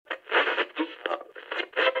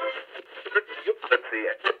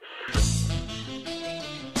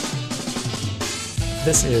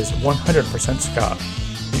This is 100% Ska,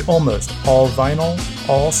 the almost all vinyl,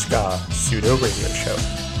 all ska pseudo radio show,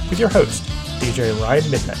 with your host, DJ Ride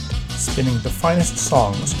Midnight, spinning the finest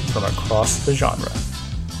songs from across the genre.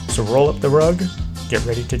 So roll up the rug, get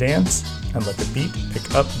ready to dance, and let the beat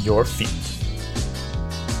pick up your feet.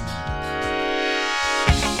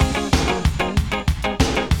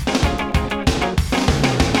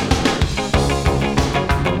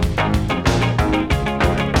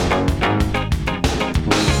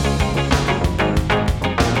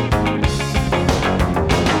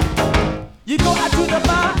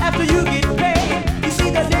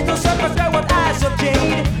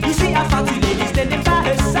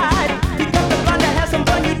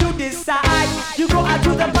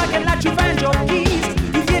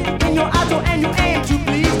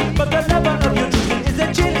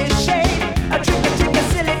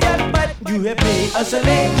 A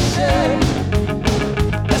selection,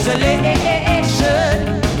 a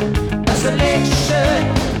selection, a selection,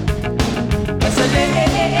 a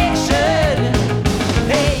selection.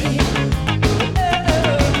 Hey.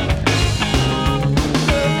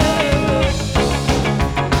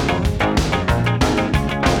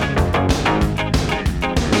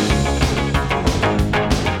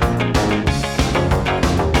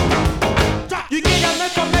 You get an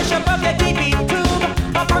information from the DB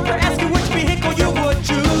tube. My partner asks you which vehicle you would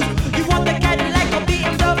choose. You want the Cadillac or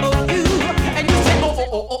BMW, and you say,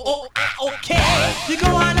 okay. You go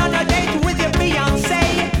on a date with your fiancé,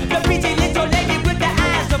 the pretty little lady with the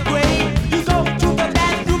eyes of gray. You go to the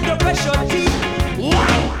bathroom to brush your teeth.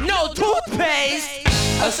 Wow, no toothpaste.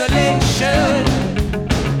 A selection,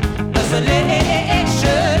 a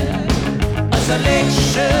selection, a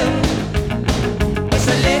selection, a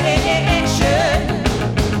selection.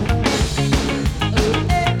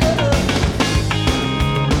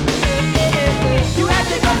 You have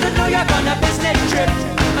to go to New York on a business trip.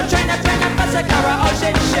 I'm trying to bus a car or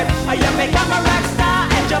ocean ship. Or you become a rock star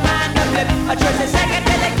and your mind a flip. A choice of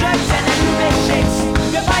psychedelic drugs and a new milkshakes.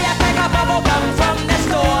 You buy a pack of bubble gum from the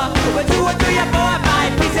store. With 2 or 3 or 4 or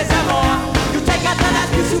 5 pieces or more. You take out the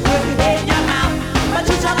last piece you put in your mouth. But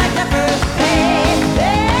you sound like the first. Hey.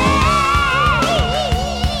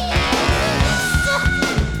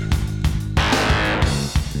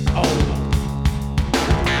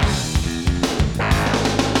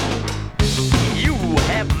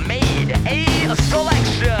 A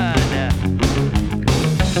selection.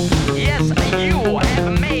 Yes, you have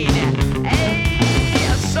made a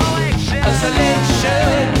selection. A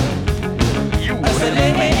selection. You A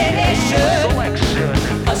have made a selection. selection.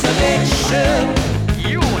 A selection.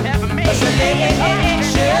 You have made A selection. Ladies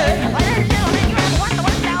and gentlemen, you have won the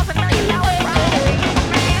 $1,000 million prize.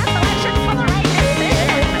 A selection for the right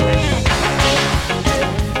decision.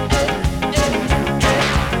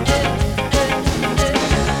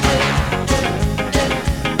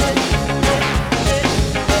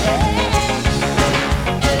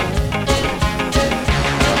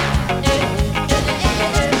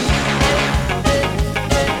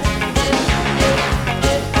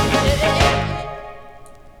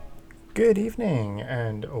 Good evening,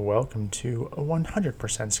 and welcome to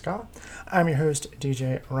 100% Ska. I'm your host,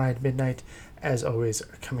 DJ Ride Midnight, as always,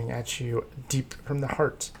 coming at you deep from the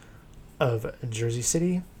heart of Jersey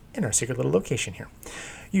City in our secret little location here.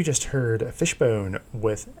 You just heard Fishbone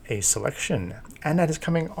with a selection, and that is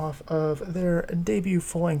coming off of their debut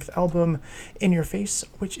full-length album, In Your Face,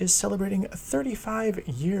 which is celebrating 35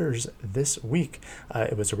 years this week.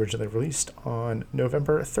 It was originally released on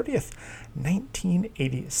November 30th,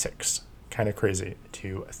 1986. Kind of crazy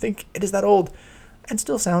to think it is that old, and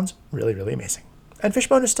still sounds really, really amazing. And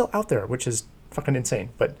Fishbone is still out there, which is fucking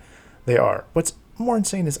insane, but they are. What's more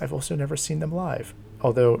insane is I've also never seen them live.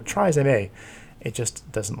 Although, try as I may, it just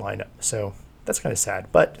doesn't line up. So that's kind of sad,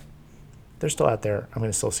 but they're still out there. I'm going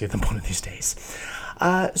to still see them one of these days.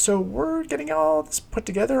 So we're getting all this put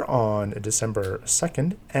together on December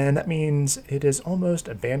 2nd, and that means it is almost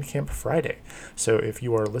a Bandcamp Friday. So if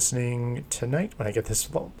you are listening tonight when I get this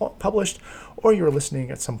published, or you're listening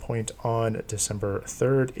at some point on December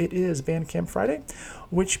 3rd, it is Bandcamp Friday,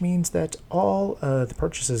 which means that all the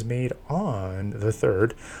purchases made on the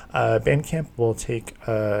 3rd, Bandcamp will take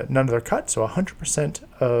none of their cut, so 100%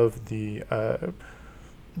 of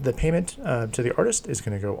the payment to the artist is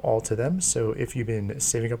going to go all to them. So if you've been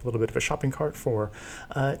saving up a little bit of a shopping cart for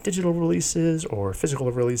digital releases or physical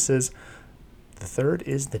releases, the 3rd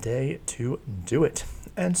is the day to do it.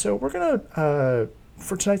 And so we're going to,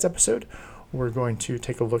 for tonight's episode, we're going to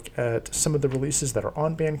take a look at some of the releases that are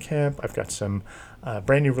on Bandcamp. I've got some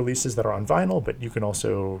brand new releases that are on vinyl, but you can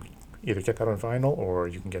also either get that on vinyl or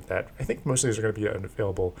you can get that. I think most of these are going to be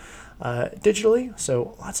available digitally.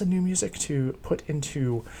 So lots of new music to put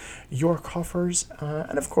into your coffers.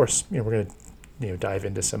 And of course, we're going to dive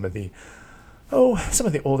into some of the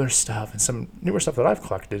older stuff and some newer stuff that I've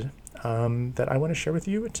collected that I want to share with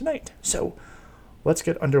you tonight. So let's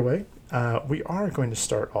get underway. We are going to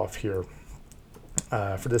start off here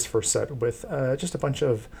for this first set with just a bunch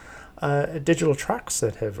of digital tracks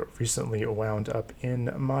that have recently wound up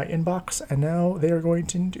in my inbox, and now they are going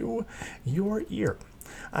to do your ear.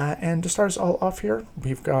 And to start us all off here,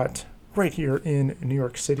 we've got right here in New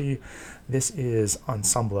York City, this is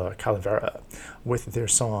Ensemble Calavera with their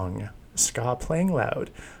song Ska Playing Loud,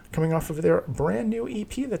 coming off of their brand new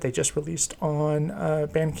EP that they just released on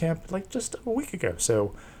Bandcamp like just a week ago.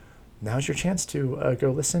 So now's your chance to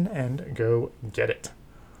go listen and go get it.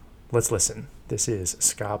 Let's listen. This is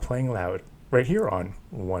Ska Playing Loud right here on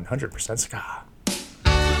 100% Ska.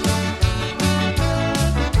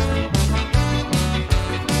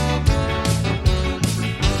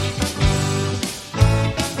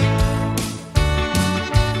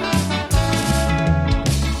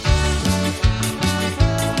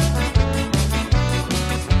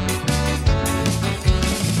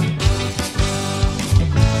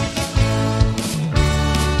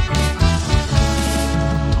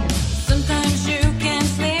 Sometimes you can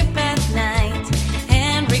sleep at night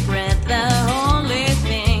and regret the whole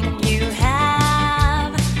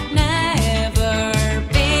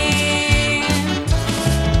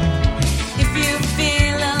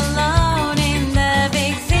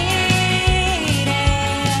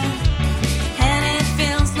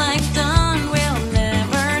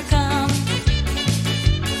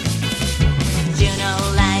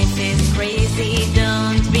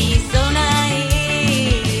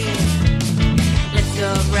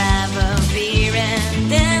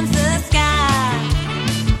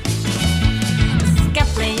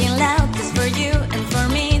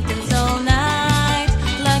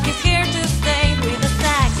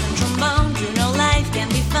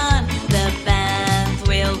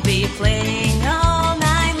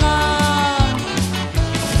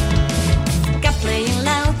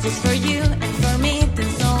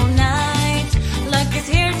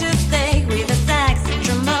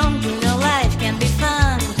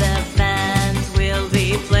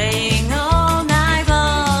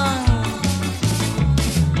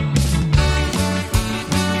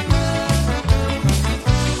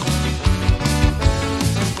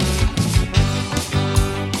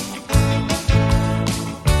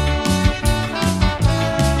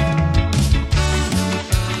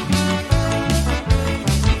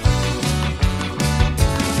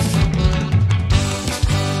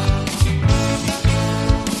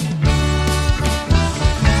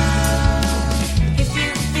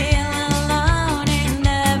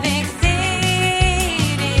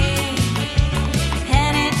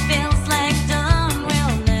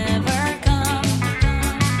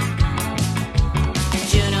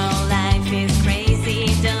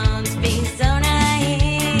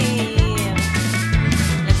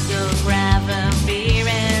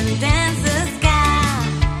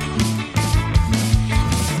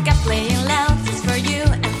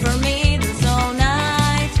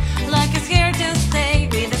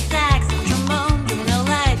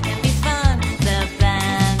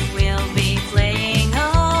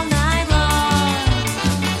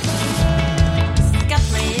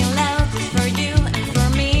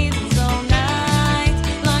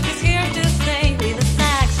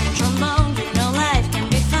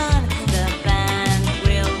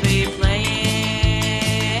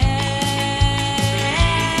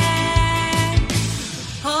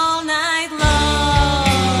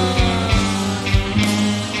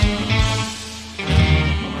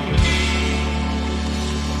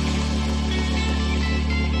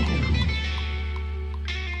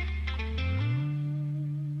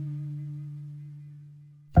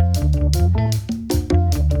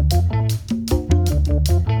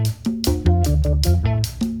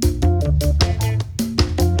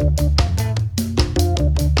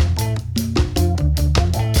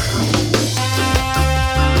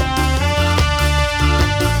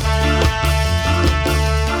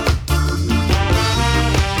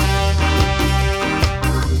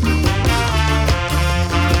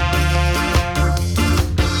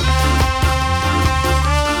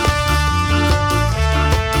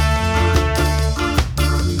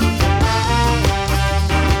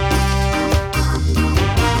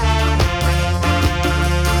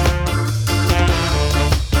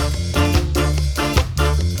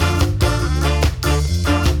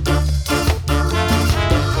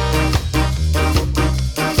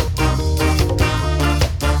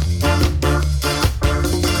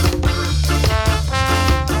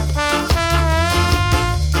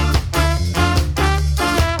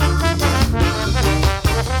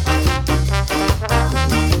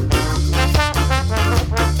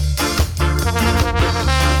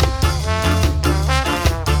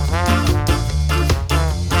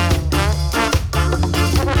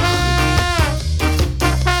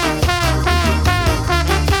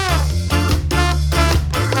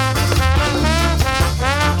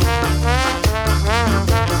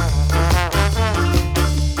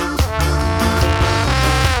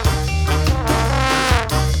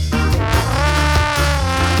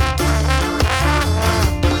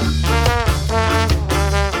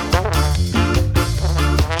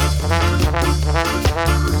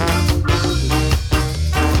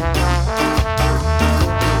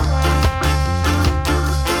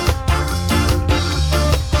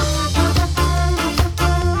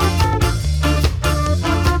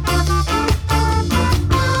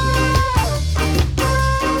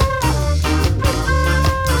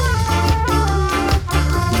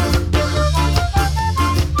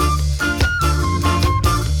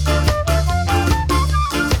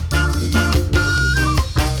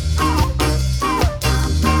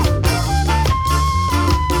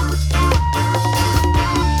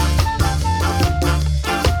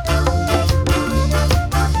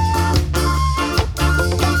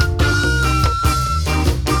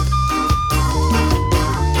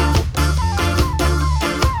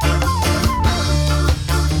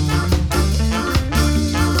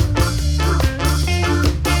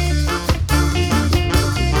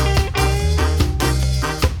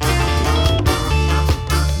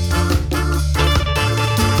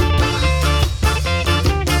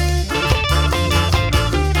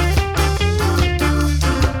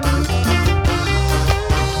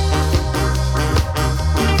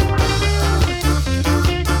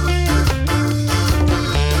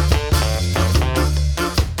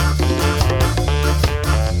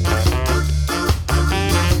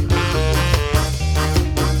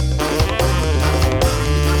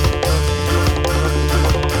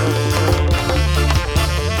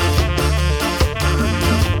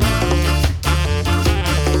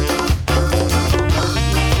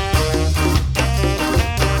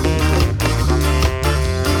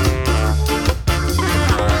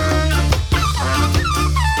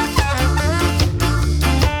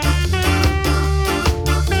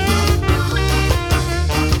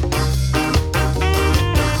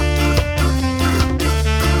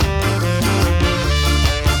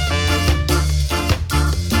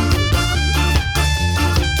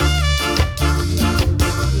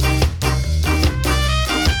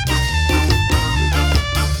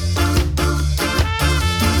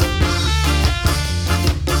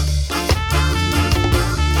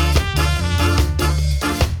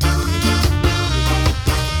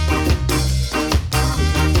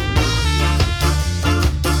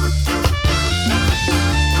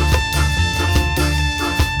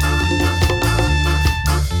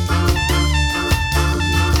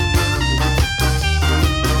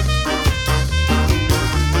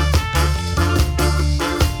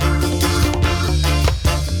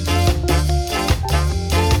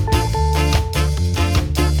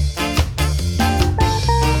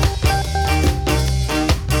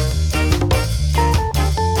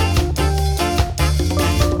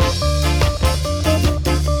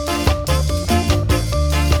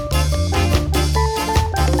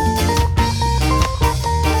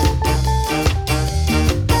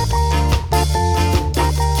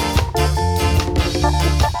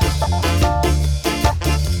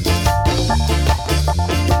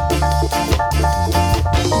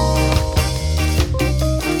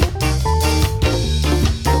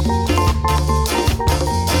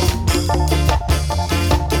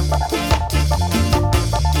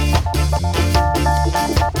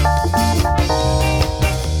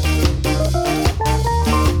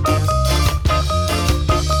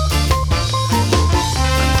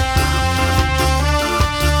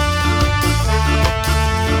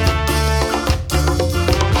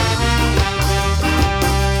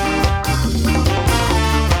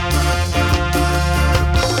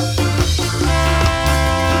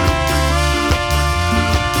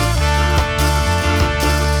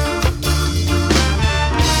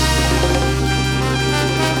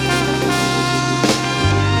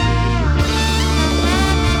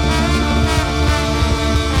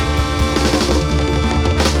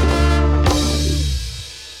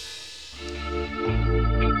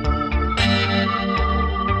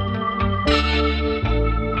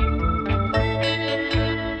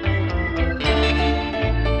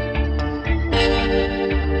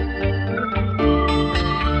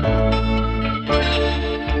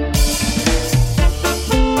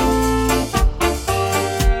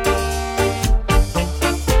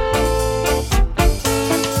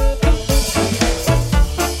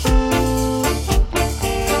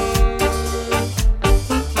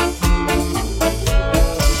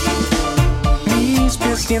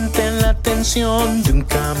canción de un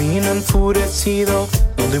camino enfurecido,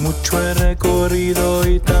 donde mucho he recorrido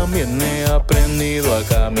y también he aprendido a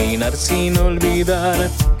caminar sin olvidar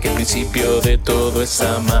que el principio de todo es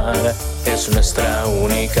amar, es nuestra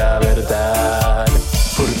única verdad.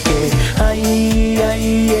 Porque ahí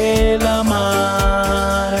el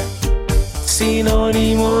amar,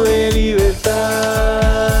 sinónimo de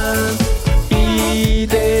libertad y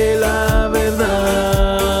de la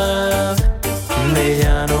verdad, de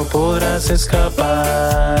ella no podrás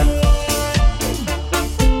escapar.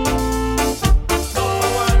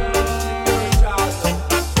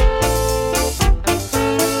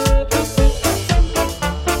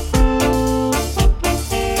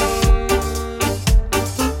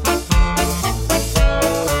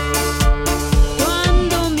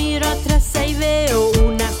 Cuando miro atrás ahí veo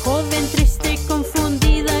una joven triste y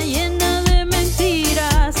confundida, llena de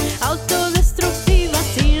mentiras, autodestructiva,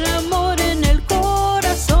 sin amor en el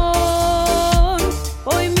corazón.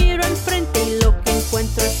 Hoy miro al frente y lo que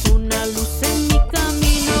encuentro es una luz en mi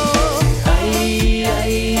camino. Ahí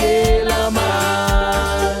el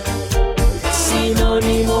amar,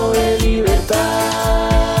 sinónimo de libertad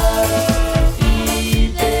y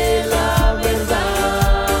de la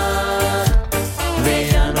verdad, de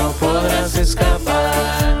ella no podrás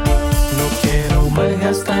escapar. No quiero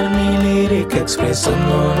malgastar mi lírica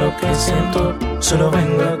expresando lo que siento, solo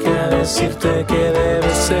vengo aquí a decirte que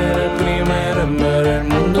debes ser el primero en ver el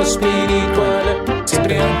mundo espiritual,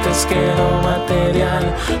 siempre antes que lo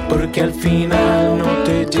material, porque al final no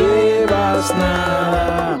te llevas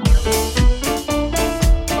nada.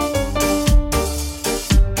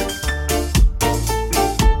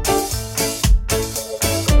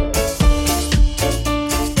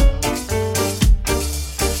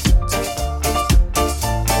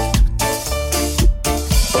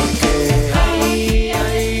 Porque ahí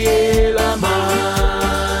el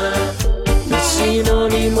amar es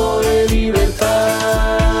sinónimo de libertad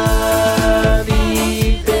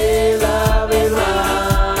y de la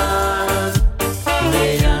verdad,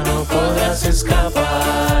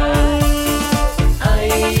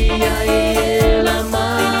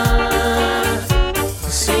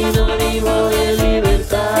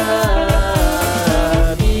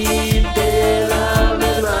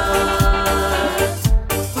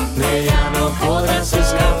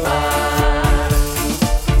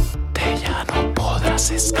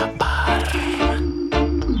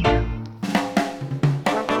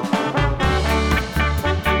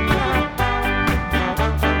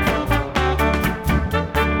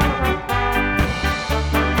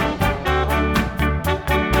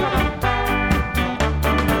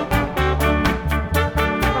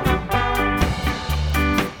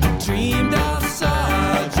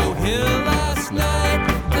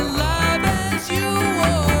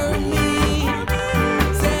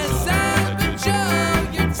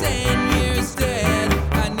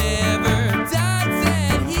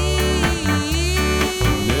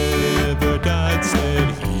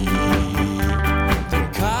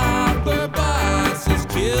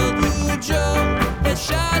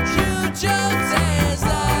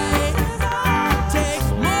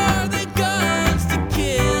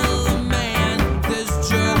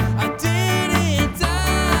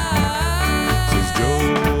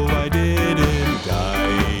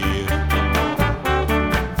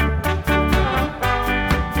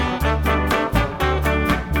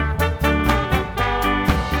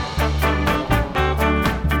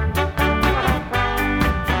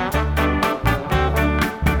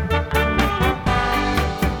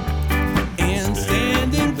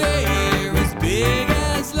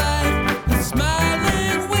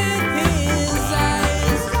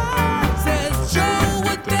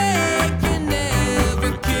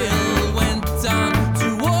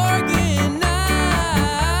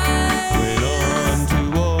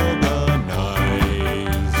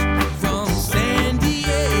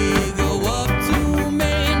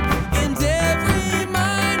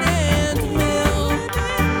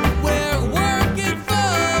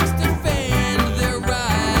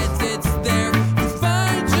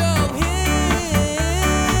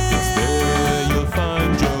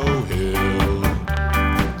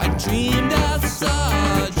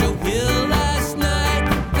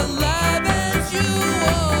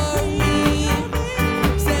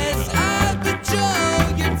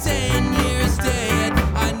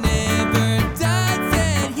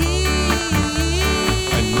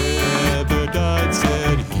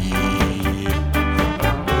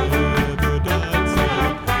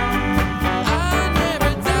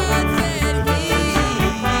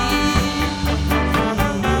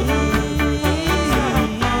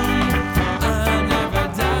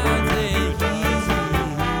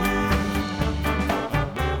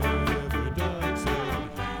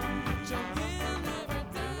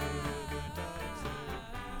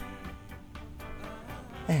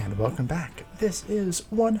 And welcome back. This is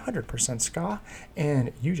 100% Ska,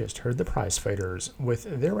 and you just heard the Prize Fighters with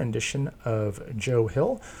their rendition of Joe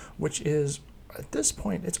Hill, which is, at this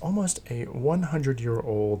point, it's almost a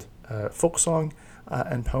 100-year-old folk song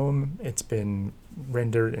and poem. It's been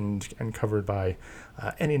rendered and covered by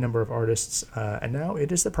any number of artists, and now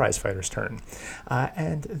it is the Prize Fighters' turn.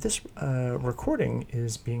 And this recording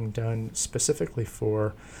is being done specifically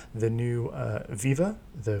for the new Viva,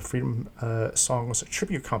 the Freedom Songs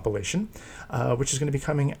tribute compilation, which is going to be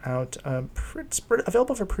coming out. It's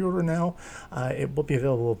available for pre-order now. It will be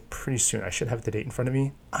available pretty soon. I should have the date in front of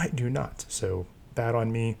me. I do not, so bad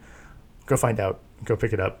on me. Go find out. Go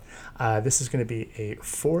pick it up. This is going to be a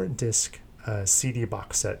 4-disc CD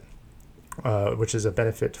box set, which is a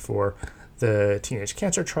benefit for the Teenage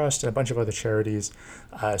Cancer Trust and a bunch of other charities.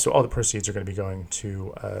 So all the proceeds are going to be going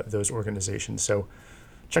to those organizations. So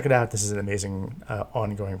check it out. This is an amazing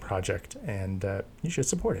ongoing project, and you should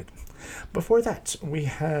support it. Before that, we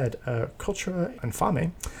had Cultura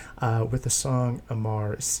Infame with the song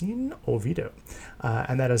Amar Sin Olvido,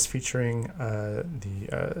 and that is featuring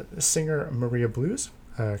the singer Maria Blues,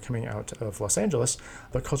 coming out of Los Angeles.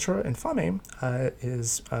 But Cultura Infame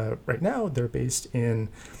is, right now, they're based in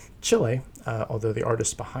Chile, although the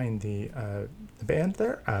artist behind the band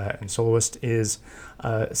there and soloist is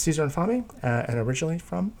Cesar Infame, and originally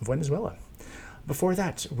from Venezuela. Before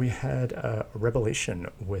that, we had Revelation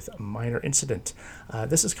with Minor Incident.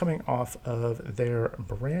 This is coming off of their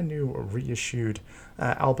brand new reissued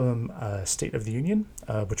album, State of the Union,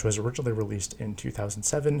 which was originally released in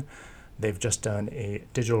 2007. They've just done a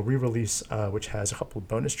digital re-release, which has a couple of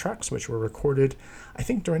bonus tracks, which were recorded, I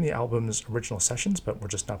think, during the album's original sessions, but were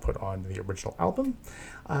just not put on the original album.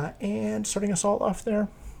 And starting us all off there,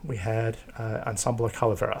 we had Ensemble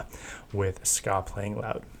Calavera with Ska Playing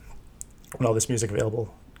Loud. And all this music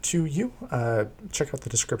available to you. Check out the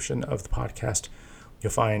description of the podcast.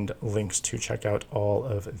 You'll find links to check out all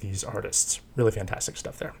of these artists. Really fantastic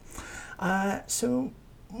stuff there. So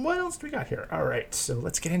what else do we got here? All right, so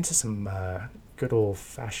let's get into some good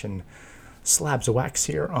old-fashioned slabs of wax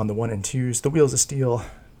here on the 1 and 2s, the wheels of steel,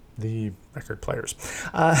 the record players.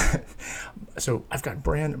 So I've got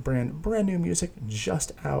brand new music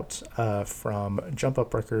just out from Jump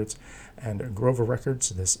Up Records and Grover Records.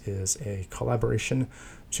 This is a collaboration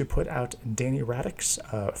to put out Danny Raddick's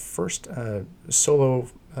first solo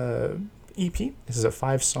EP. This is a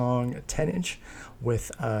 5-song 10-inch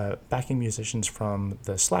with backing musicians from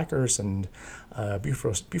the Slackers and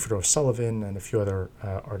Buford O'Sullivan and a few other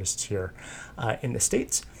artists here in the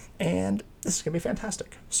States. And this is going to be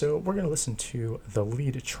fantastic. So we're going to listen to the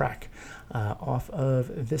lead track off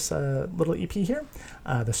of this little EP here.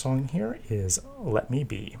 The song here is Let Me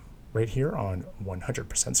Be, right here on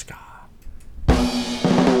 100% Ska.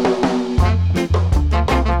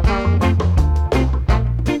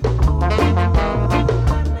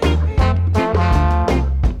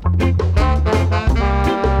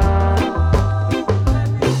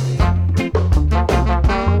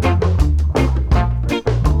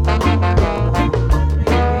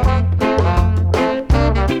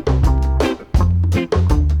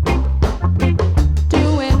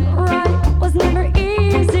 Doing right was never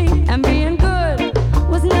easy, and being good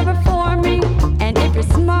was never fun.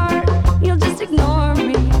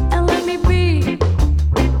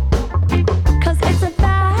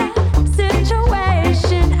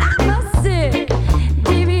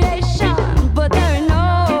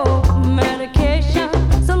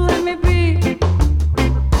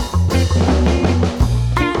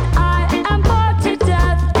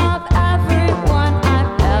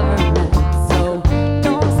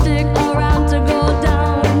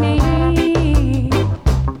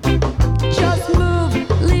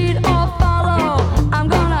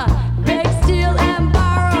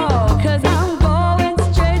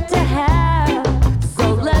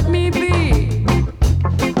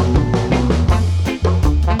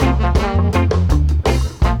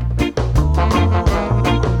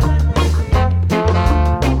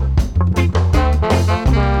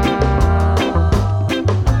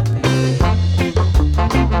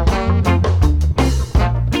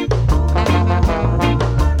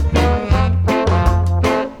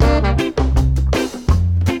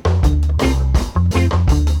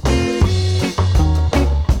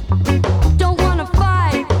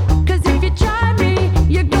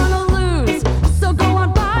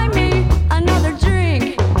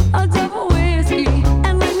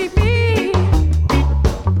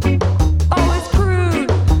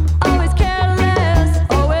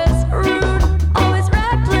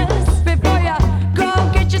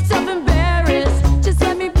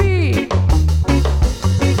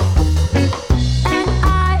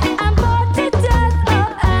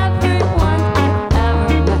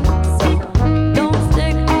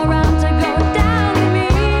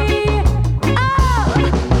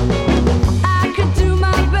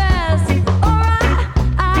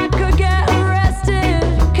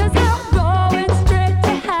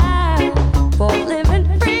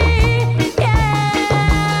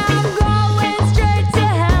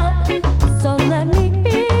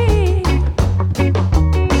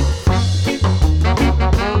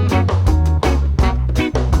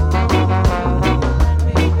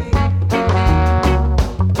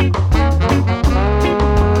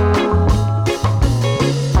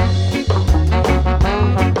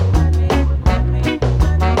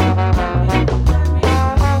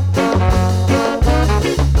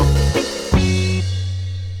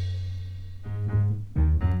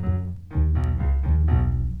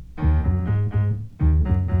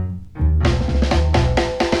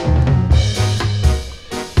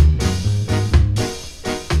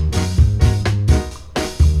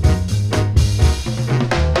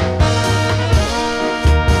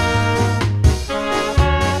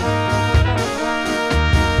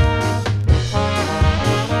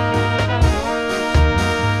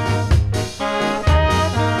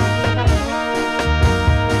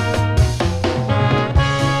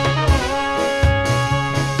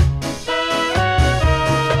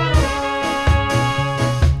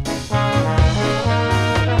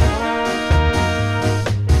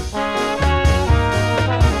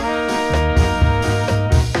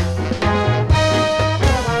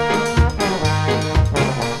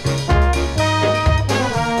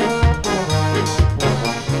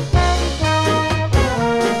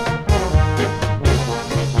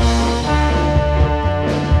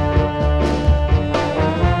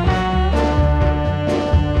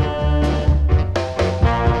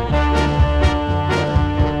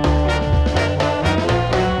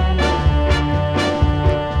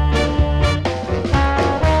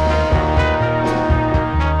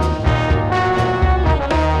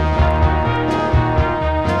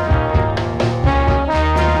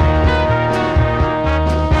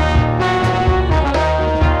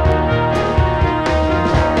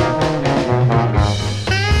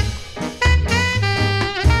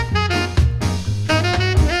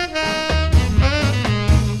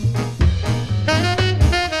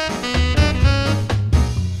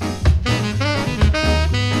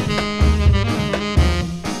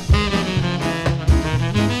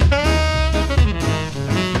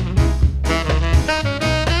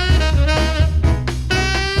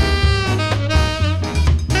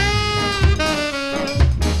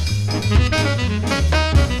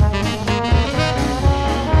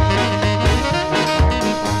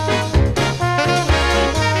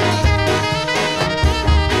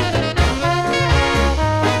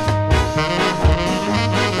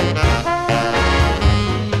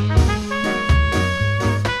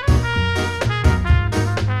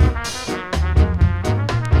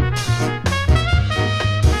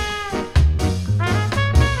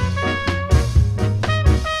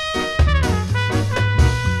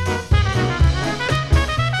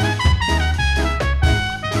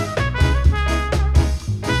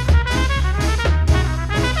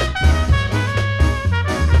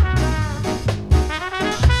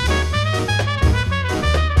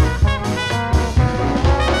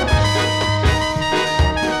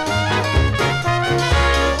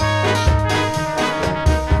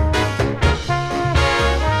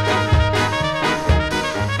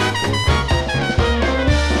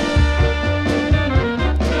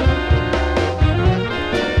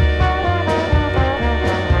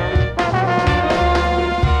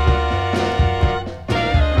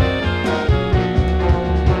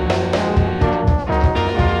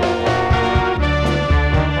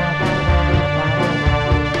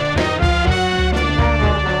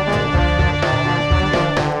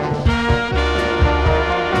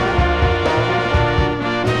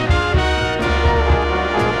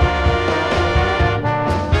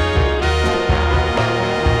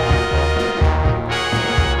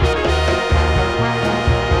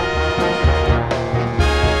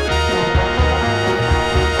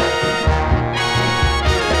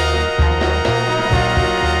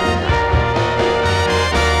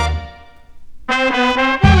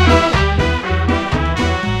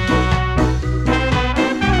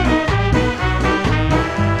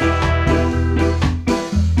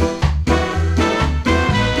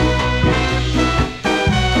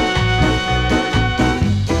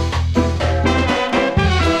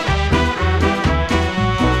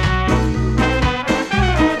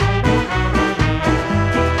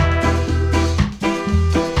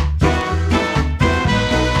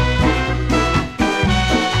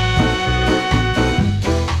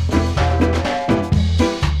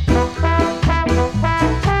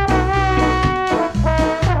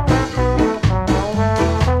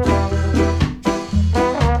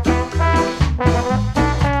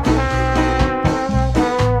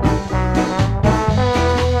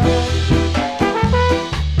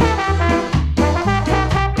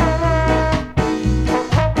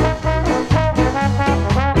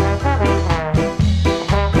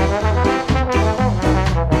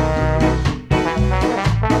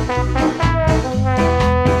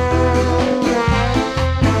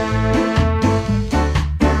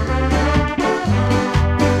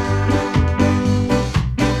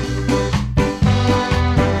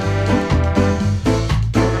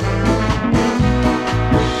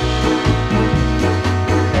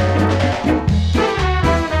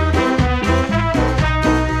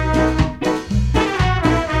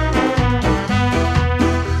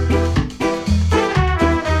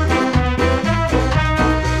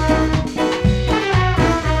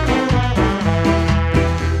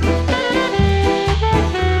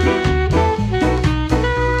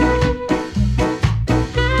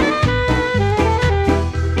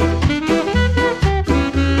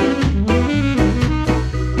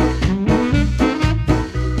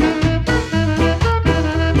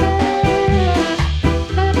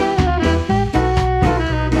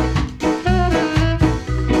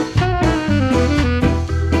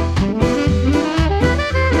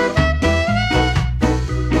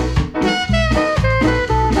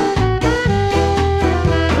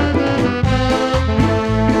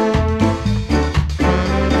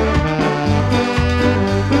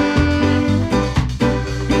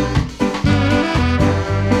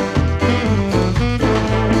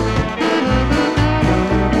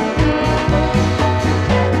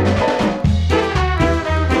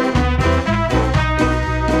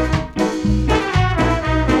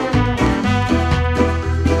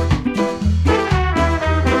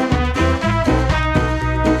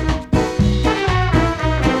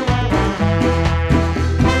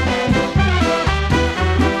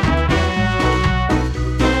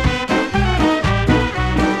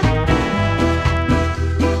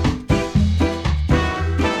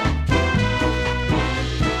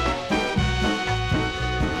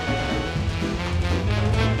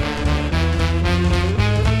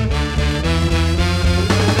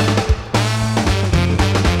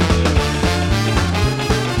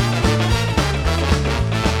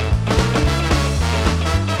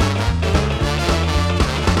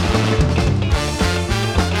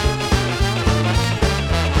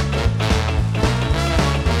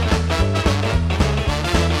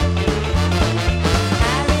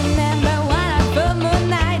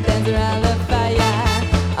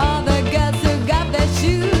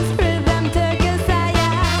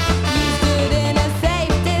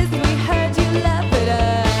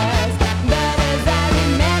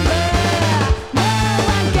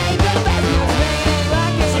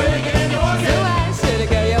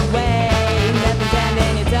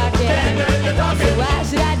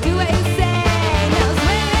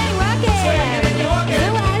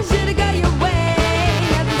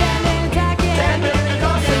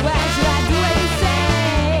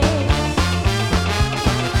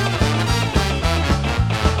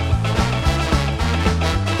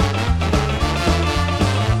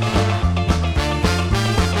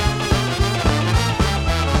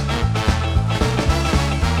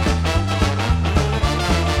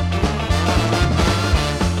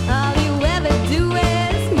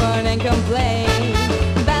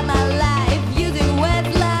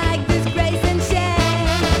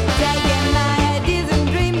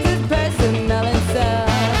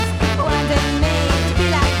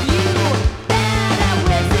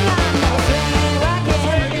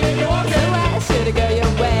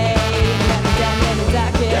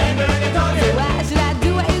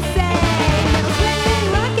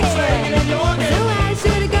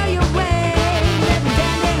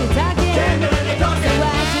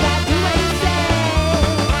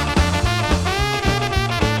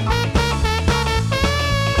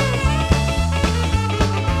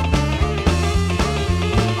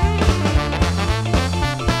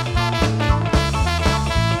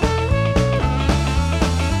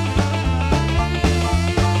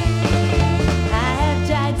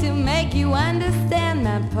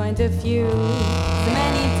 few. So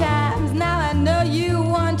many times now I know you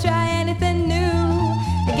won't try anything new.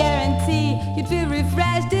 I guarantee you'd feel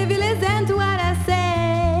refreshed if you listen to what I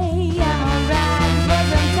say. I'm alright for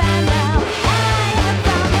some time now. I have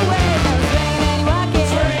found a way. I was swinging and walking,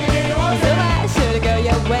 so why should I go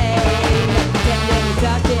your way? Pretending you're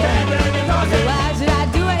talking, so why should I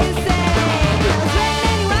do what you say? I was swinging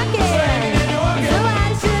and walking, so why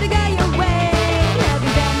should I go your way?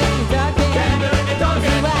 Pretending you're talking, so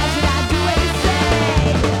why should I do what you say?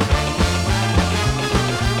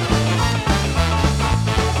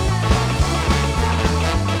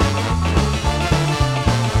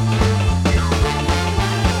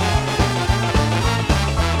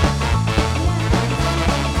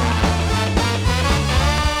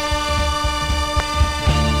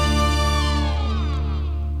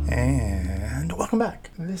 And welcome back.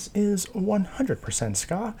 This is 100%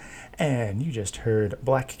 Ska, and you just heard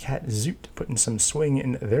Black Cat Zoot putting some swing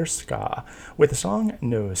in their ska with the song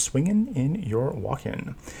No Swingin' in Your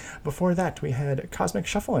Walkin'. Before that, we had Cosmic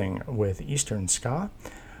Shuffling with Eastern Ska.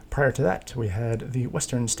 Prior to that, we had the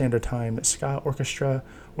Western Standard Time Ska Orchestra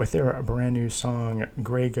with their brand new song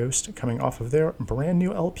Grey Ghost, coming off of their brand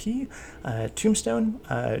new LP, Tombstone,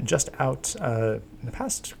 just out in the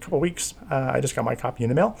past couple weeks. I just got my copy in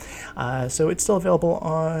the mail. So it's still available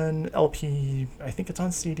on LP. I think it's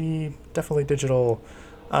on CD, definitely digital.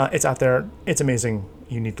 It's out there. It's amazing.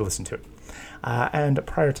 You need to listen to it. And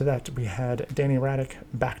prior to that, we had Danny Raddick,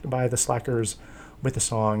 backed by the Slackers, with the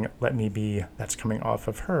song Let Me Be. That's coming off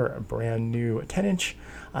of her brand new 10-inch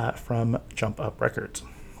from Jump Up Records.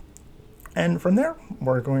 And from there,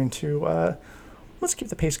 we're going to, let's keep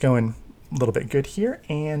the pace going a little bit good here,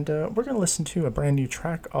 and we're going to listen to a brand new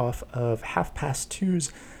track off of Half Past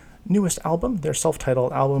Two's newest album, their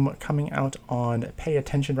self-titled album coming out on Pay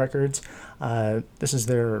Attention Records. This is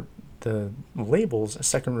the label's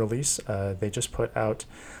second release. They just put out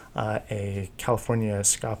a California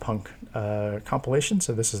ska punk compilation,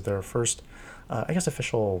 so this is their first, I guess,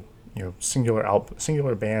 official,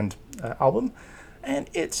 singular band album, and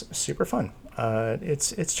it's super fun.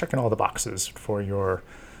 It's checking all the boxes for your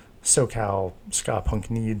SoCal ska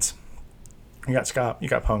punk needs. You got ska, you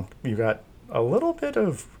got punk, you got a little bit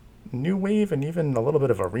of new wave and even a little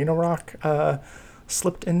bit of arena rock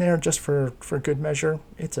slipped in there just for good measure.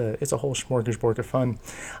 It's a whole smorgasbord of fun.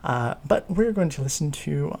 But we're going to listen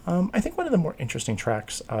to, I think, one of the more interesting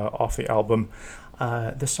tracks off the album.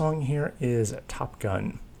 The song here is Top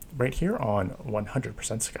Gun, right here on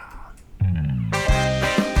 100% Ska.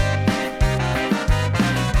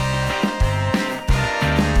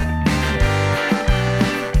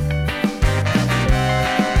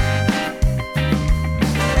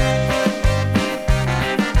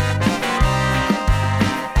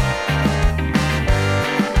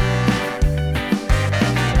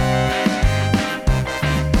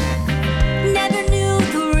 Never knew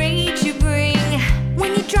the rage you bring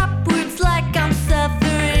when you drop words like I'm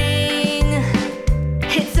suffering.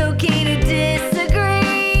 It's okay to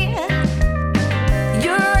disagree.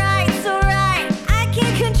 You're right, so right. I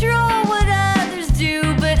can't control what others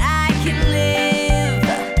do, but I can live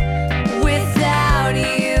without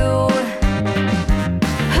you.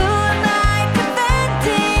 Who am I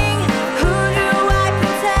defending? Who do I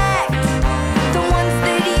protect? The ones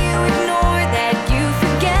that you ignore, that you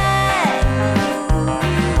forget.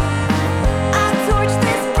 I torch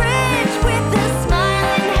this bridge with a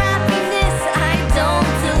smile and happiness I don't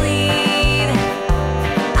delete.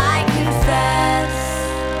 I confess.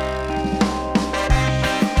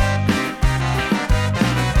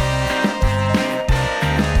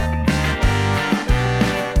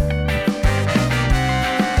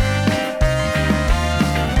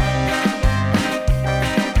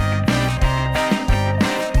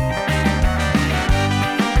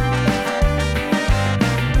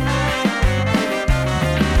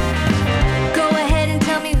 Go ahead and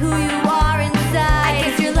tell me who you are inside. I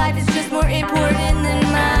guess your life is just more important than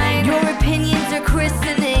mine. Your opinions are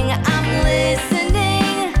christening. I'm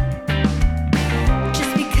listening.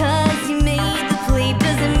 Just because you made the play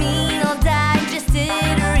doesn't mean I'll digest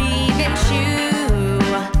it or even chew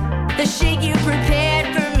the shit you prepared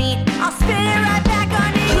for me. I'll spit it right back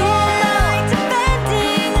on you. Who am I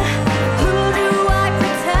defending? Who do I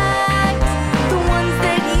protect? The ones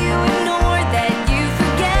that you ignore, that you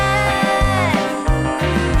forget.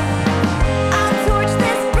 I torch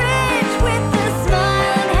this bridge with a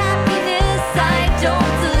smile and happiness I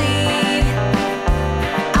don't delete.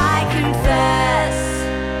 I confess.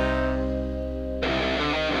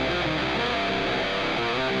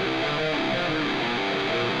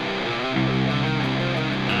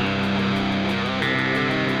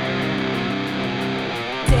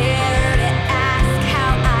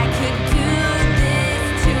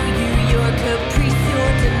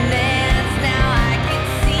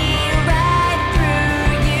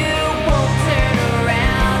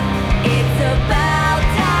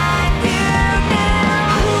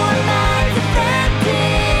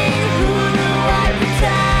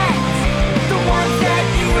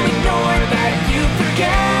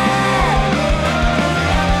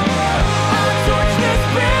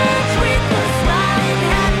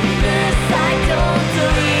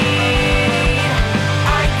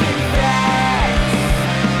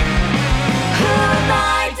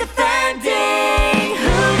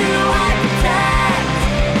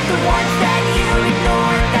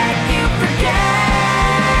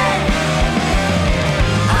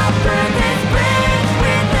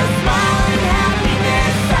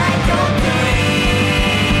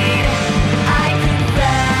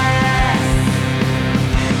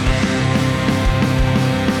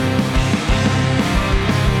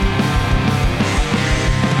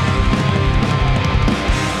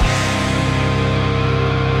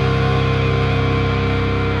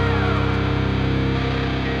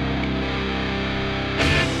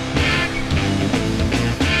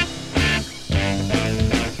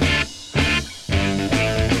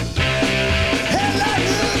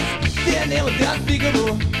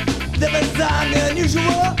 unspeakable. The bizarre, the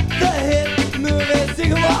unusual, the hit movie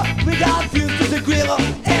sequel. We got fused, disagreeable,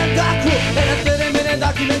 and dark cool. And a 30-minute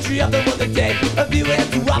documentary of the world today. A view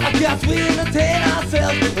into our podcast, we entertain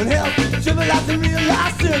ourselves and help trivialize and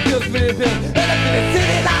realize circles, many pills. And a minute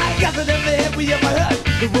city life, got to never hit we ever heard.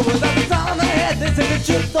 The rumors of the song on the head, they say the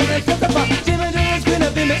truth, don't they testify. Jimmy Dillon's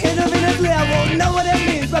gonna be me infinitely. I won't know what it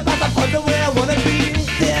means, but that's the point of where I wanna be.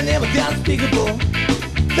 Their name was the unspeakable.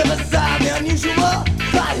 The bizarre, the unusual,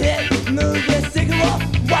 the hit movie sequel.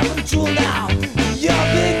 What's the true now? You're a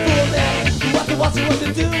big fool now. What to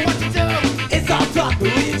do? It's all talk, but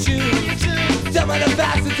who you choose? Some of the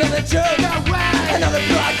facts and some of the truth. Another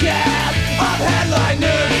broadcast of headline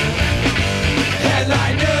news.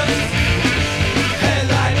 Headline news.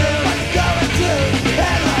 Headline news. What's going to?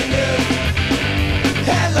 Headline news.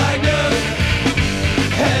 Headline news.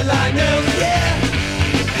 Headline news. Yeah.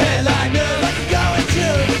 Headline news. What's going to?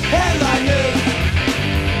 Headline news.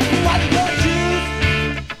 What you gonna choose?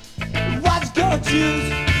 What you gonna choose?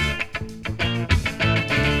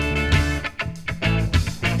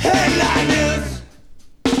 Headline news.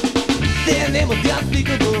 Their name was the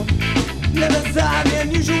unspeakable. Never saw the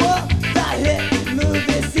unusual. The hit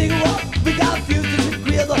movie sequel. We got fused,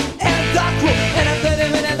 disagreeable, and dark cool. And a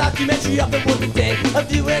 30-minute documentary of the world today. A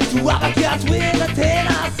view into our podcast, we entertain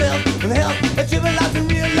ourselves and help and trivialize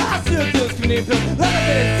and realize circles, community pills. Like a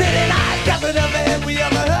minute city night, got it over and we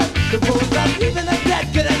ever heard. The rules of even the dead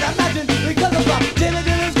couldn't imagine. Because of what Jimmy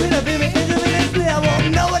Dillon's green of being infinitely. I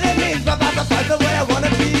won't know what it means, but that's the way I wanna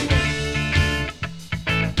be.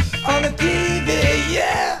 On the TV,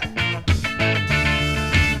 yeah.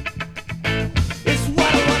 It's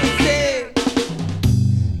what I wanna say.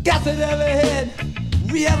 Got it ever hit.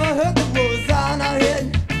 We ever heard the rules on our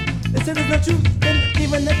head. They said there's no truth in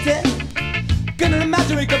even the dead. Couldn't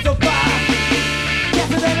imagine we come so far.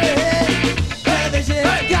 Got it ever hit. Television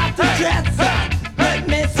got the dreads. Heard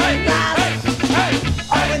missing lies.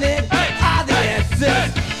 Open it, are the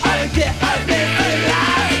answers. I don't care, I'm missing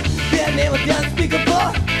lies. Their name was the unspeakable.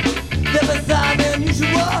 The bizarre, the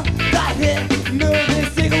unusual, the hit movie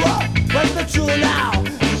sequel. What's the true now?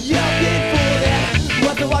 You're a big fool then.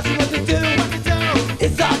 What to watch and what to do?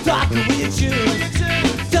 It's all talk, who will you choose?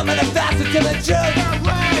 Some of the facts and some of the truth.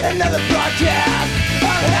 Another broadcast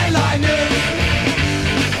of headline news.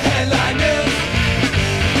 Headline news.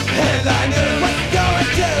 Headline news. What's going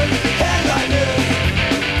to? Headline news.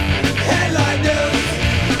 Headline news.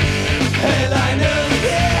 Headline news.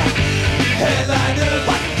 Yeah. Headline news.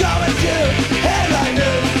 What's going to? Headline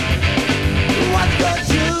news. What's going to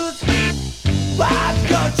choose? What's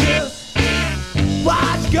going to choose?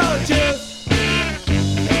 What's going to choose?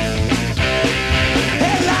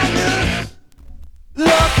 Headline news.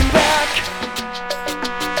 Looking back,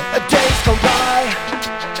 days go by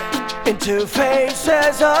into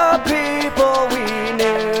faces of people we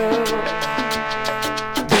knew.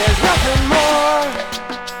 There's nothing more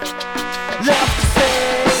left to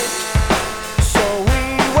say, so we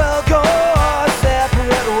will go our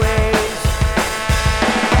separate ways.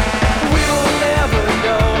 We will never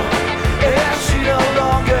know if she no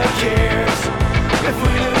longer cares, if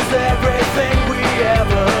we lose everything we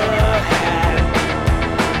ever had.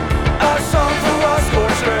 A song for a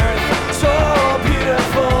scorched earth, so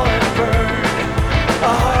beautiful and burned. A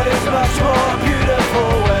heart is much more beautiful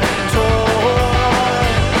when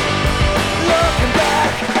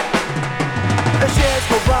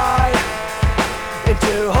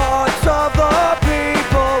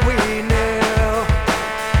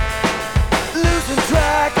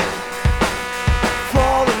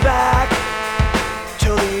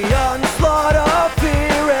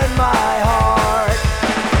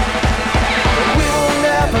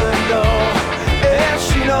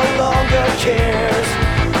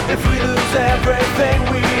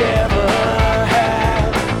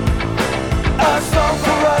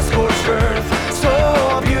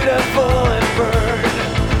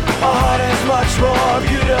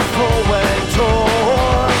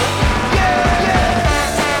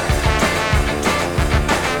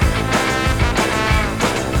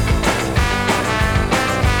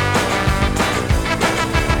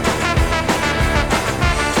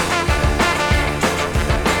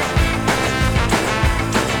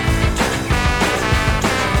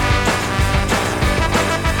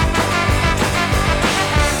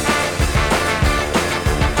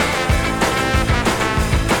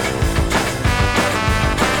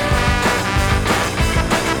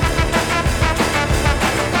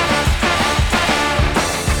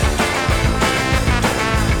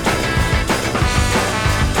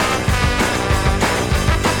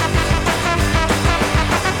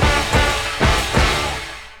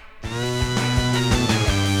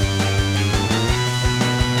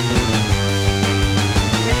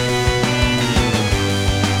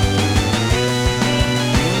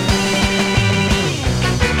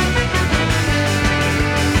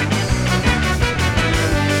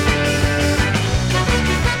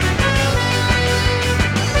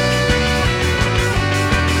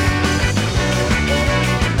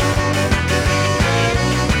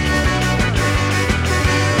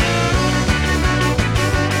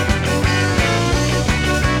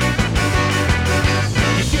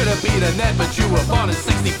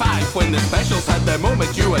yourself when the specials had their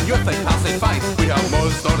moment. You and your thing passing fine. We have more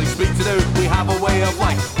than snorting speak to do. We have a way of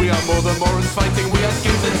life. We are more than morons fighting. We are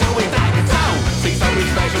skins until we die. So, see something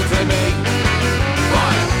special to me.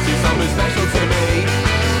 Why? See something special to me.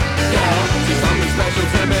 Yeah, see something special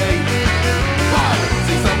to me. Why?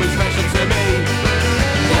 See something special to me.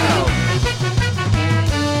 Yeah.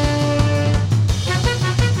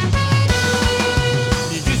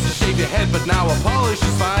 You used to shave your head, but now a polish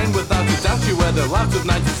is fine. Without a doubt, you wear the last of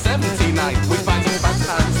 1979. We find some fast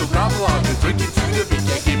times, so travel on and drink it to the beat.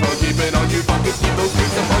 Yeah, keep on keeping on, you fuckers, keep those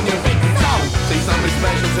freaks up on your feet. So, say something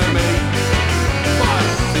special to me. Why?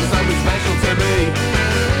 Say something special to me.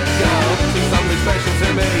 Yeah, say something special to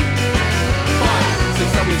me. Why? Say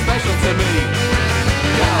something special to me.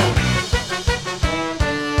 Yeah.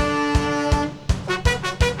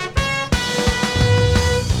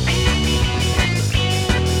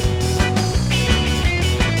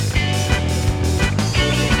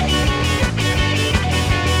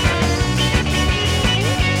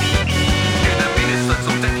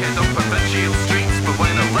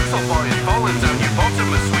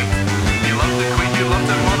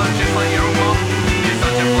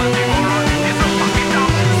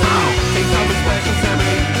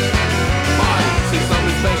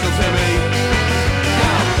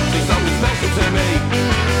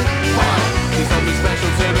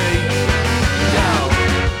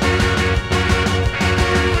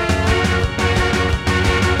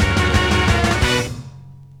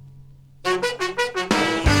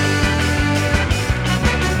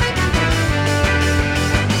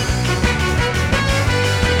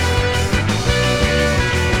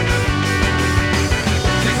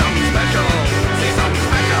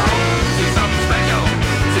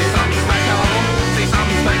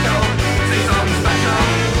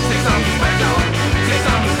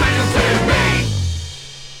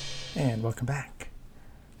 Welcome back.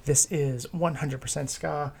 This is 100%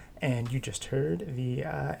 Ska, and you just heard the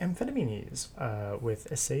Amphetamines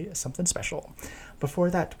with Say Something Special. Before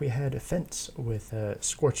that, we had Fence with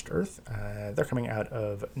Scorched Earth. They're coming out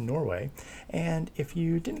of Norway, and if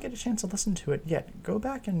you didn't get a chance to listen to it yet, go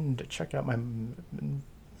back and check out my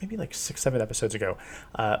maybe like 6-7 episodes ago,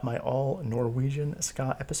 my all Norwegian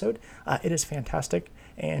ska episode. It is fantastic,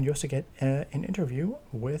 and you also get an interview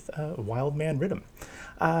with Wildman Rhythm.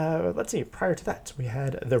 Let's see, prior to that, we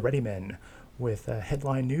had The Ready Men with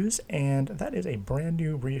Headline News, and that is a brand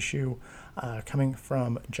new reissue coming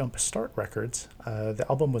from Jump Start Records. The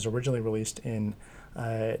album was originally released in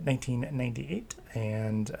 1998,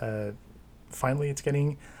 and finally it's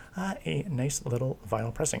getting a nice little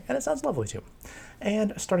vinyl pressing, and it sounds lovely too.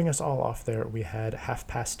 And starting us all off there, we had Half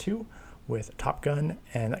Past Two with Top Gun,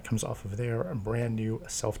 and that comes off of their brand new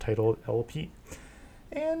self-titled LP.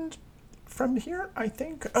 And from here, I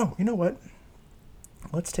think, oh, you know what?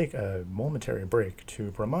 Let's take a momentary break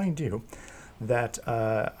to remind you that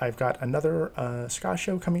I've got another ska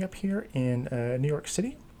show coming up here in New York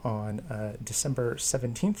City on December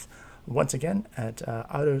 17th. Once again at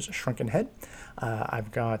Otto's Shrunken Head.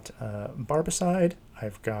 I've got Barbicide,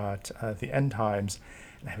 I've got The End Times,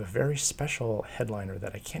 and I have a very special headliner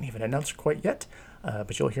that I can't even announce quite yet,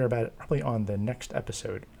 but you'll hear about it probably on the next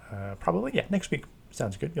episode. Next week.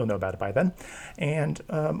 Sounds good. You'll know about it by then. And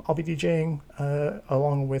I'll be DJing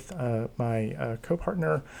along with my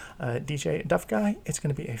co-partner, DJ Duff Guy. It's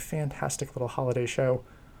going to be a fantastic little holiday show.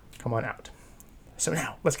 Come on out. So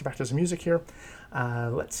now, let's get back to some music here.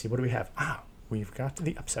 Let's see, what do we have? We've got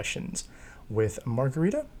the Obsessions with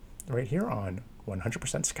Margarita right here on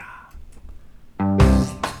 100% Ska.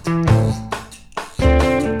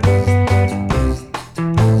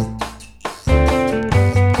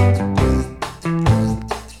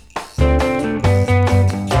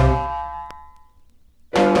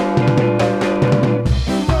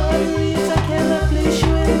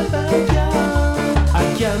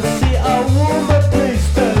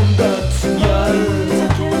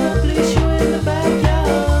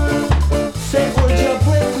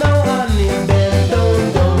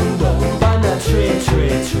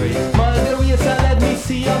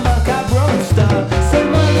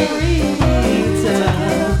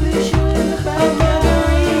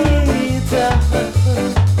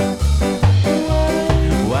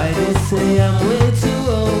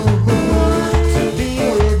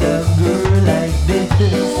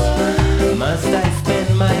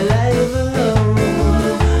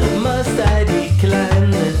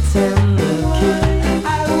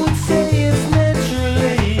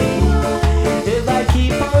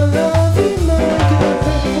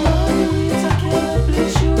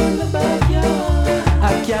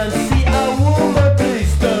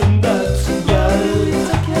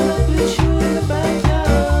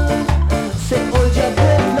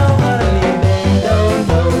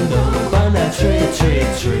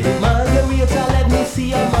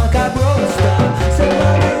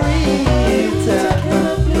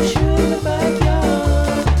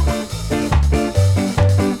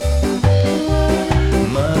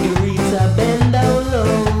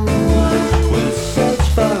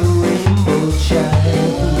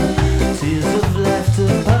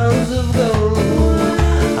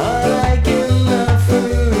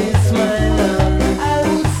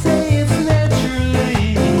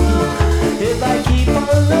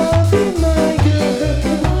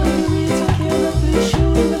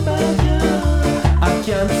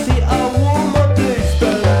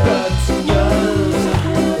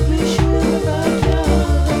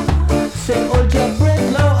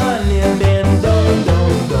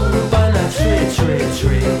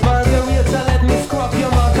 Margarita, let me scrub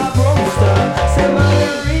your markup roaster. Say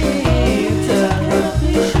Margarita,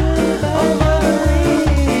 oh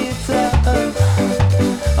Margarita,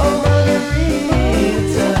 oh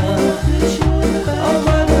Margarita, oh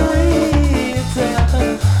Margarita.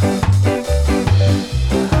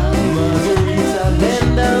 Margarita, bend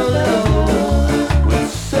down low, we'll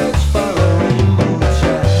search for a rainbow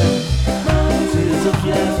child. Tears of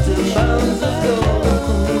laughter, bounds of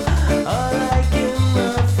gold. All I can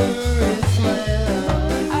offer is my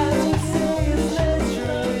love. I just say it's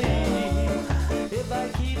naturally. If I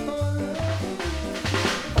keep on loving.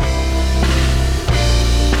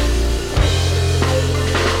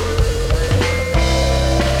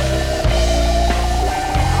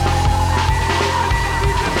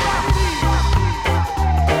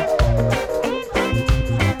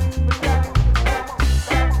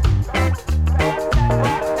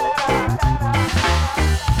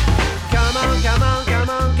 Come on, come on, come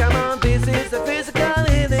on, come on, this is the physical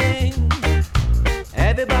healing.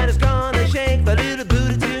 Everybody's gonna shake the little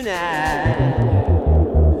booty tonight.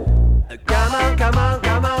 Come on, come on,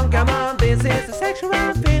 come on, come on, this is the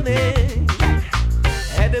sexual feeling.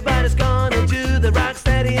 Everybody's gonna do the rock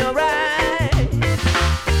steady, alright.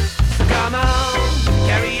 So come on,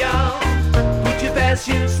 carry on, put your best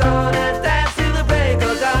shoes on and dance till the break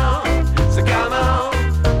of dawn. So come on,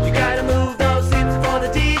 you gotta move those hips for the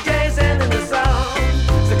DJs and in the song.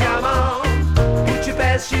 So come on, put your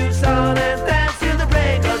best shoes on and dance till the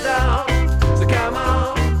break of dawn. So come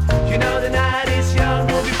on, you know the night is young,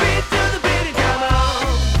 move your feet to the beat and come on.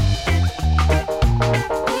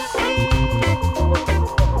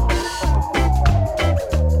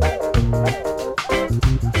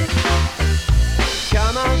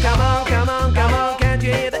 Come on, come on, come on, come on, can't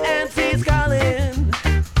you hear the MC's calling?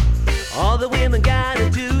 All the women gotta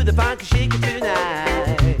do the funky shaky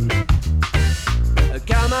tonight.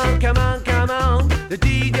 Come on, come on, come on, the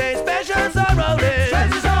DJ specials are rolling.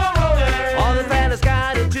 Specials are rolling. All the fellas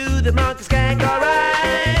gotta do the monkey skank,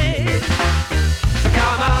 alright. So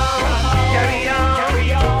come on, carry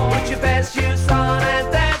on, put your best shoes on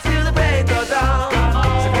and dance till the break of dawn.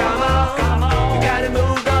 So come on, you gotta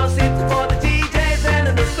move those hips for the DJs and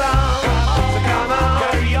in the song. So come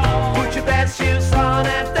on, put your best shoes on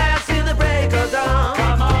and dance till the break of dawn.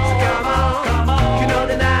 So come on, you know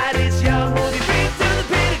the night is young, move your feet to the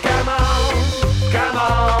beat and come on. Come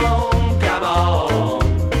on, come on.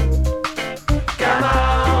 Come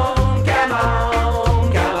on, come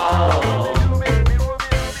on, come on.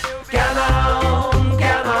 Come on,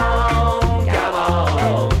 come on, come on.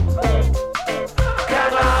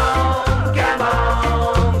 Come on, come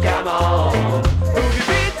on, come on. Move your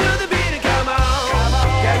feet to the beat and come on.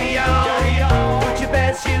 Carry on, put your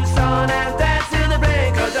best shoes on and dance till the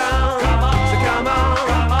break of dawn. So come on,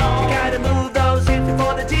 you gotta move those hips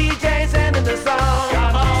for the DJs and in the song.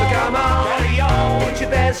 So come on, put your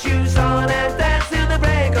best shoes on and dance till the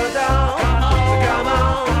break of dawn. So come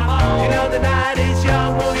on, you know the night is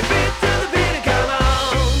young, move your feet to the beat and come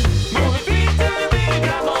on. Move your feet to the beat and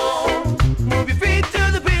come on. Move your feet to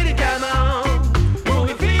the beat and come on. Move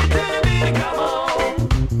your feet to the beat and come on.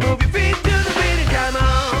 Move your feet to the beat and come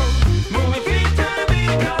on. Move your feet to the beat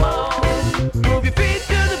and come on. Move your feet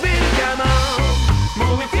to the beat and come on.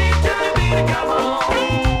 Move your feet to the beat and come on.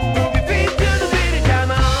 Move your feet to the beat and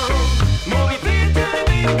come on. Move your feet to the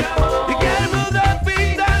beat and come on. You gotta move those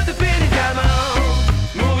feet to the beat and come on.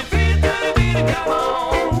 Move your feet to the beat and come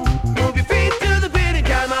on. Move your feet to the beat and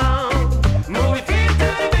come on. Move your feet to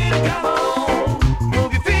the beat and come on.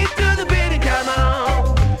 Move your feet to the beat and come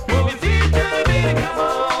on. Move your feet to the beat and come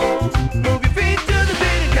on. Move your feet to the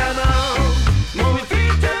beat and come on. Move your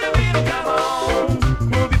feet to the beat and come on.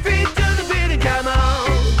 Move your feet to the beat and come on.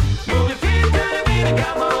 Move your feet to the beat and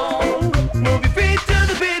come on. Move your feet to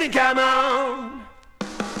the beat and come on.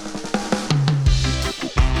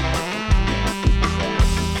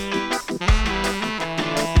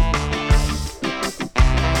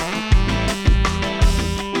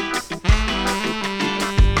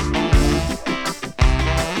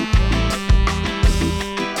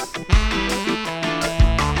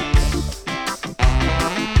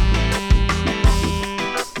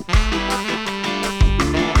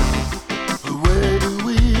 Where do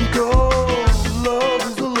we go?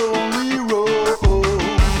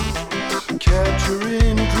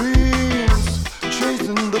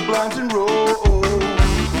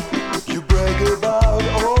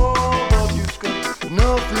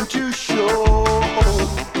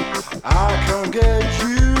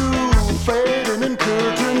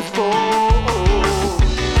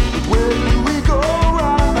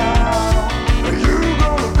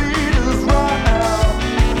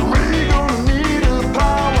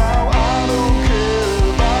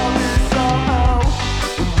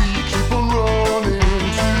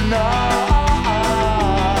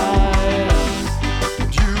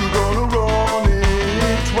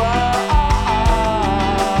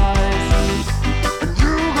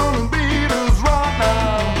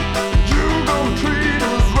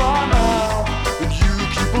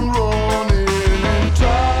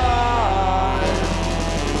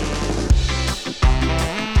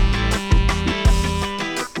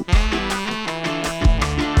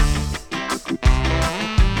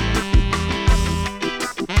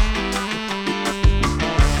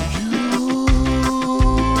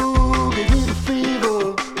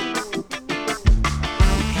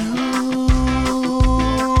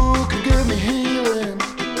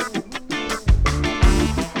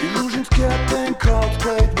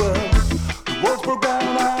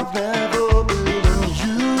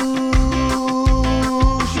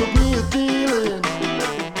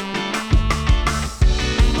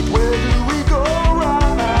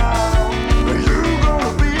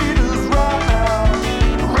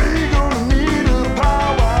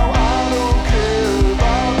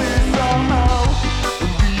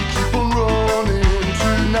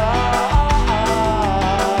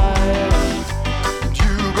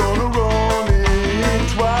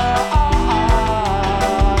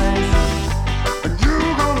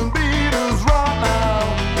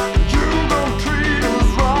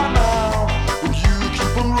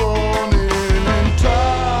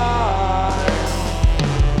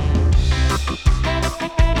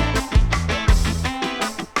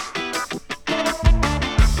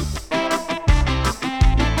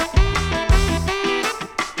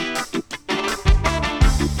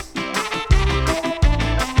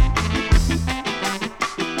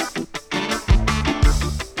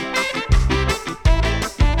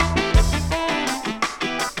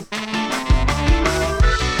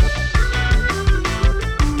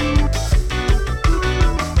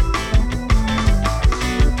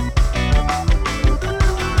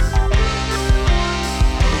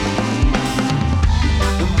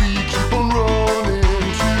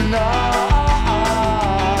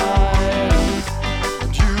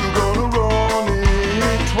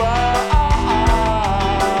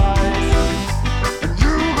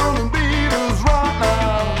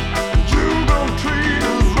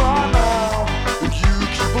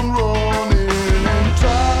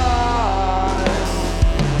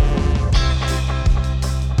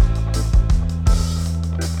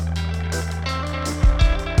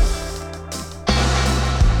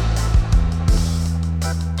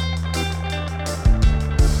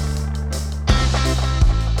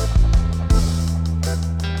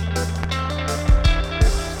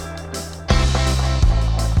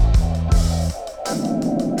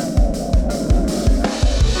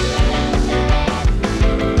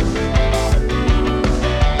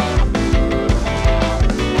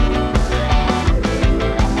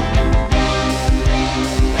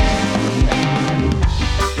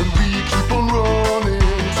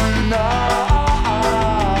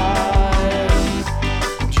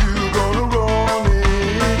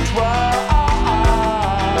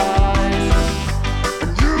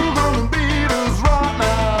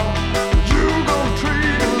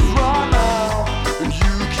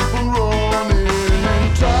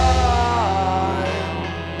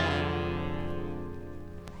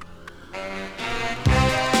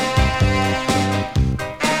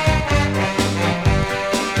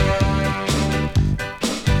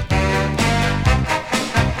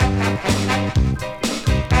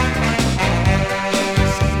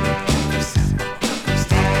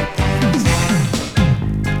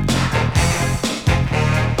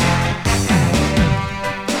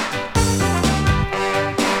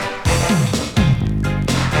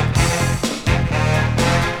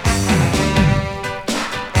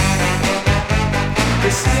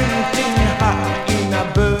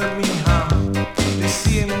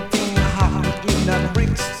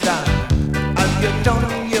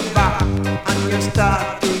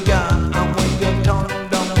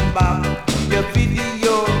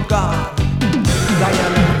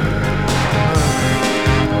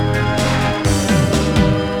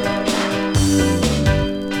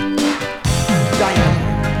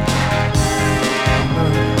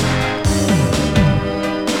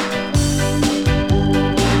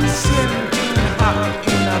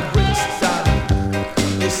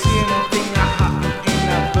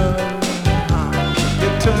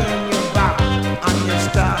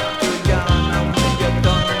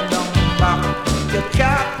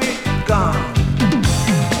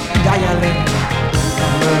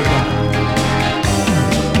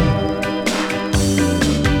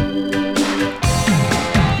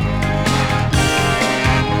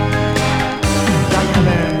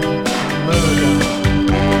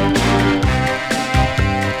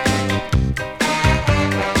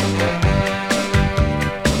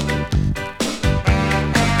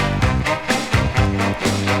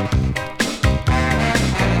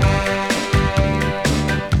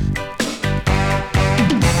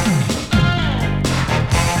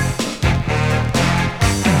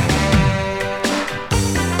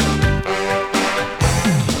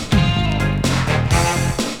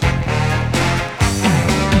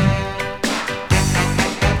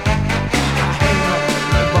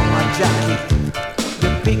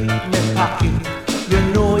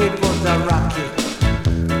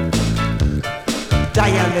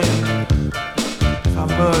 dialing for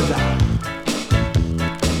murder.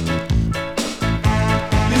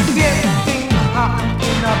 The same thing happened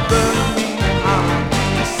in a Birmingham,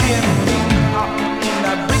 the same thing happened in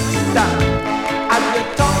a Brixton. As you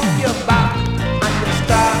turn your back and you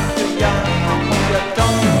start to young, and when you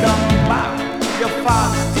turn down back, your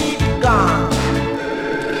father's teeth gone.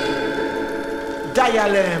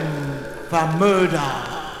 Dialing for murder.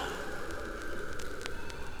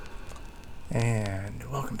 And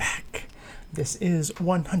welcome back. This is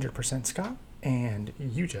 100% Ska, and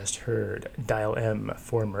you just heard Dial M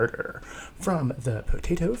for Murder from the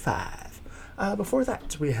Potato Five. Before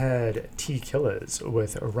that, we had T-Killers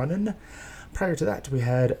with Runnin'. Prior to that, we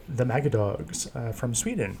had the Magadogs from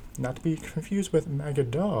Sweden, not to be confused with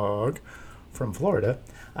Magadog from Florida.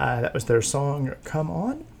 That was their song Come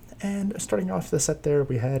On. And starting off the set there,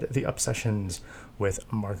 we had the Obsessions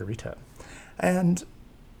with Margarita. And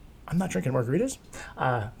I'm not drinking margaritas,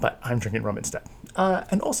 but I'm drinking rum instead.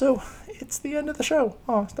 And also, it's the end of the show.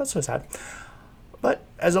 Oh, that's so sad. But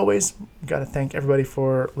as always, got to thank everybody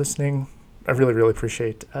for listening. I really, really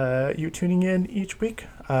appreciate you tuning in each week.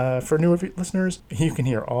 For newer listeners, you can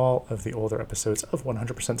hear all of the older episodes of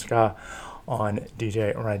 100% Ska on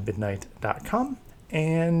djridemidnight.com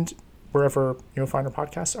and wherever finer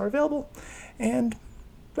podcasts are available. And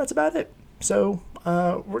that's about it. So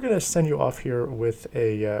we're going to send you off here with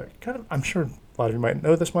a kind of, I'm sure a lot of you might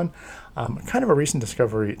know this one, kind of a recent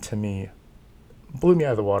discovery to me. Blew me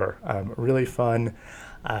out of the water. Really fun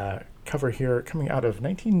cover here coming out of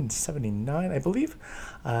 1979, I believe.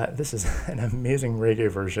 This is an amazing reggae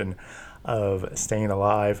version of Staying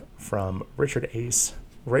Alive from Richard Ace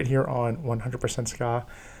right here on 100% Ska.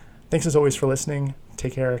 Thanks as always for listening.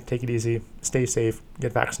 Take care, take it easy, stay safe,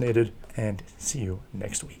 get vaccinated, and see you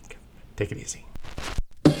next week. Take it easy.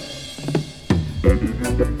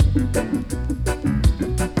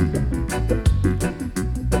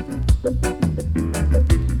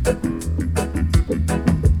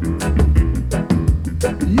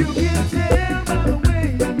 You can tell by the way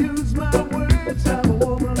you use my words, I'm a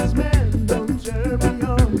woman's man, don't turn me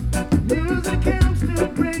on. Music can still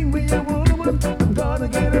bring me a woman, I'm gonna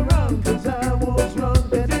get her wrong, cause I was wrong.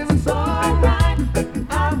 But it's alright,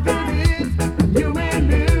 I've got it, you may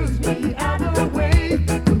lose me out of the way,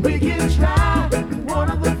 but we can try one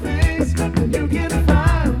of the things, and you can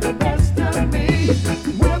find the best of me.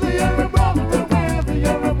 Whether you're a brother or whether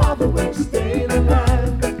you're a mother, we're staying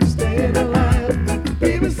alive, staying alive.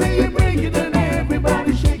 People say you're breaking and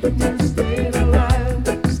everybody's shaking. You're staying alive,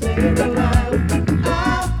 staying alive.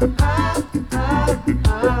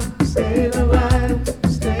 Staying alive,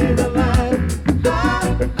 staying alive.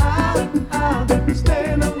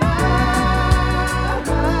 Staying alive.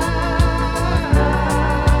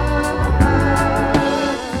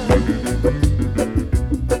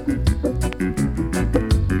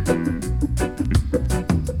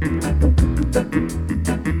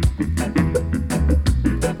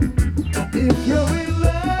 If you're in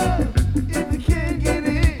love, if you can't get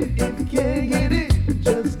it, if you can't get it,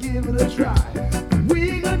 just give it a try.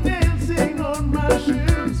 We go dancing on my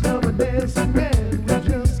shoes, I'm a dancing man, we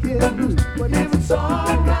just get loose. But if it's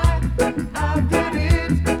alright, I've got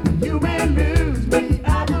it, you may lose me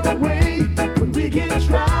out of the way, but we can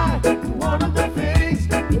try one of the things,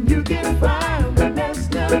 and you can find the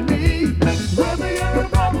best of me. Whether you're a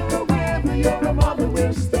brother or whether you're a mother,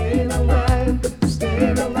 we're staying alive,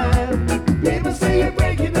 staying alive. People say you're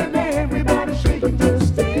breaking and everybody's shaking.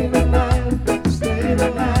 Just staying alive, staying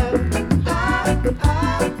alive.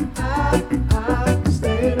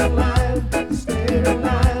 Staying alive, staying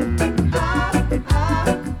alive.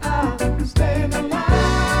 Staying alive.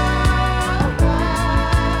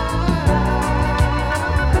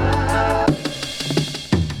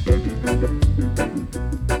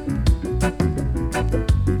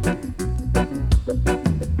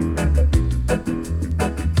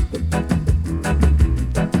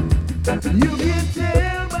 You can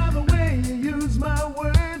tell by the way you use my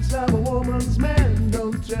words, I'm a woman's man,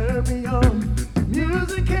 don't turn me on.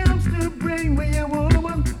 Music helps to bring me a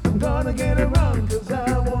woman, I'm gonna get her wrong, cause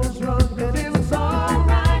I was wrong. But if it's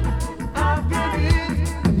alright, I've got it,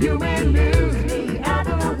 you may lose me out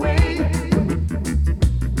of the way.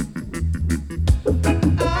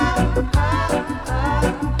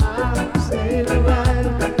 Staying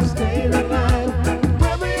alive, staying alive.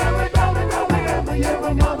 Whether you're a daughter or whether you're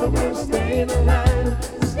a mother, we're staying alive,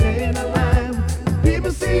 staying alive.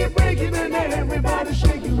 People see you breaking and everybody's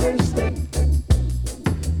shaking, we're staying alive.